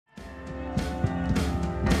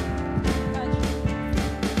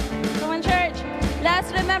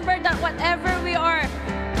remember that whatever we are,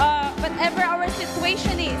 whatever our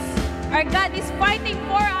situation is, our God is fighting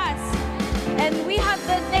for us. And we have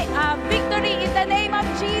the victory in the name of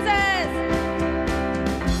Jesus.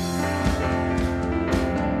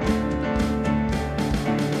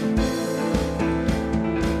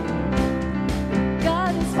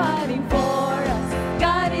 God is fighting for us.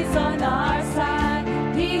 God is on our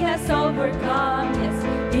side. He has overcome.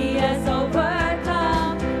 Yes, He has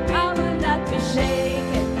overcome. I will not be shaken.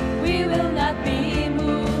 We will not be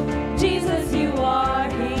moved. Jesus, you are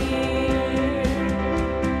here.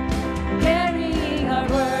 Carrying our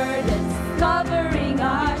burdens, covering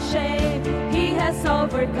our shame. He has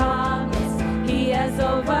overcome. Yes, He has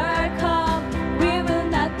overcome. We will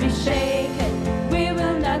not be shaken. We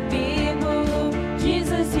will not be moved.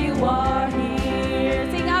 Jesus, you are here.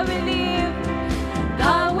 Sing, I will live.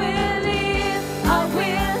 I will live. I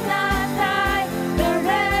will not die. The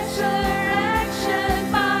resurrection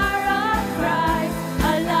power of Christ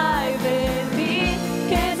alive in me.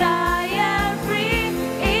 'Cause I am free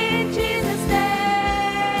in Jesus'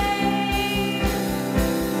 name.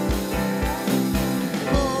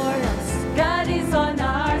 For us, God is on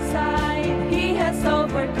our side. He has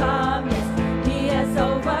overcome. Yes, He has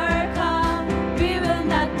overcome. We will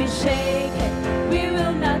not be shaken. We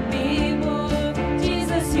will not be moved.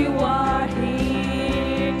 Jesus, you are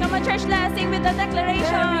here. Come on, church, let's sing with the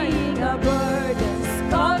declaration. Carrying our burdens,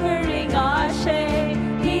 covering our shame.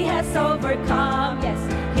 He has overcome. Yes,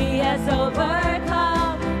 He has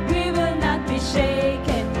overcome. We will not be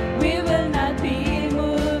shaken. We will not be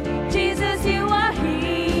moved. Jesus, you are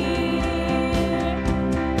here.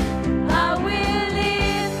 I will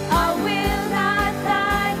live. I will not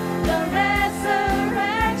die. The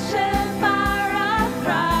resurrection power of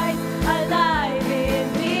Christ alive in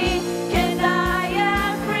me. 'Cause I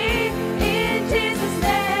am free in Jesus'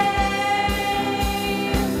 name.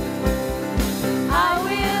 I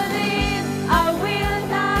will live. I will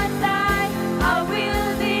not die. I will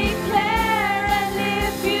declare and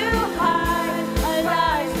lift you high.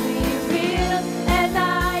 Arise, be real, and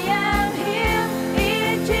I am healed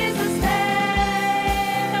in Jesus'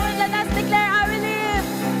 name. Come on, let us declare, I will live.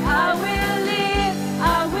 I will live.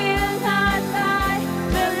 I will not die.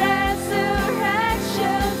 The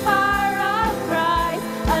resurrection power of Christ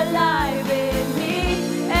alive in me,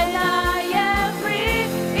 and I am free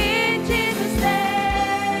in Jesus'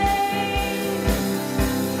 name.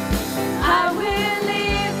 I will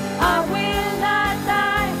live. I will not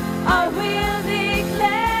die. I will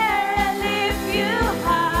declare and lift you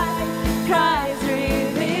high. Christ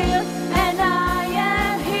revealed, and I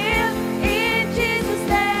am healed in Jesus'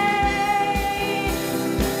 name.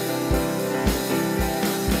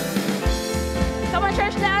 Come on,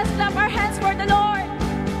 church, let us clap our hands for the Lord.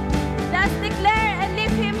 Let's declare and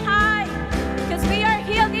lift Him high, because we are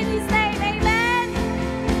healed in His name. Amen.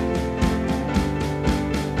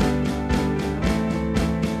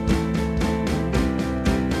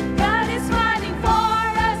 God is fighting for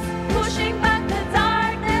us, pushing back the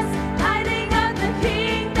darkness, lighting up the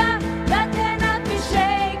kingdom that cannot be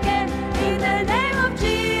shaken. In the name of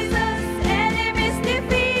Jesus, enemies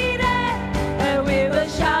defeated, and we will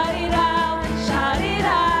shout it out, shout it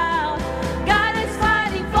out. God is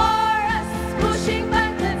fighting for us, pushing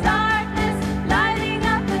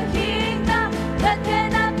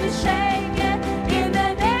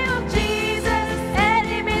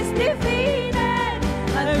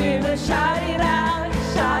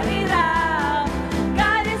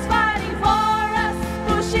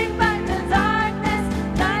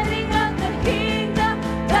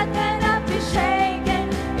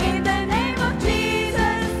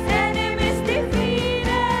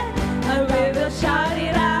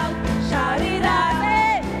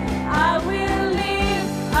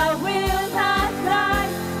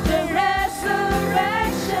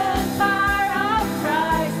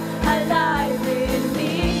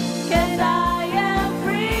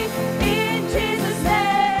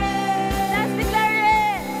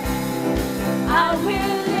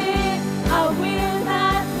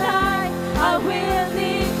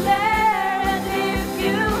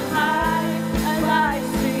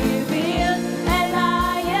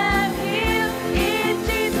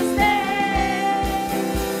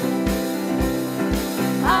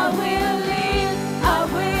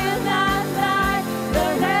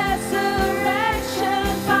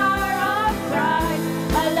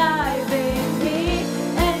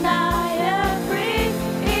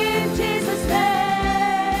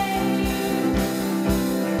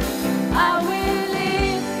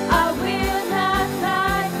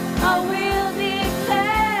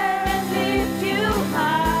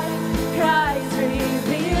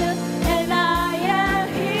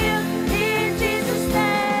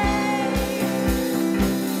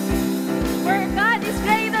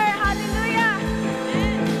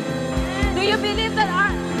you believe that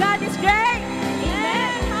our God is great?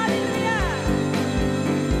 Amen. Hallelujah.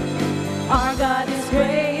 Our God is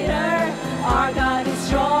greater. Our God is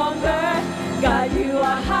stronger. God, you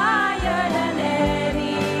are higher than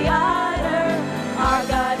any other. Our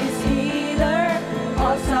God is here.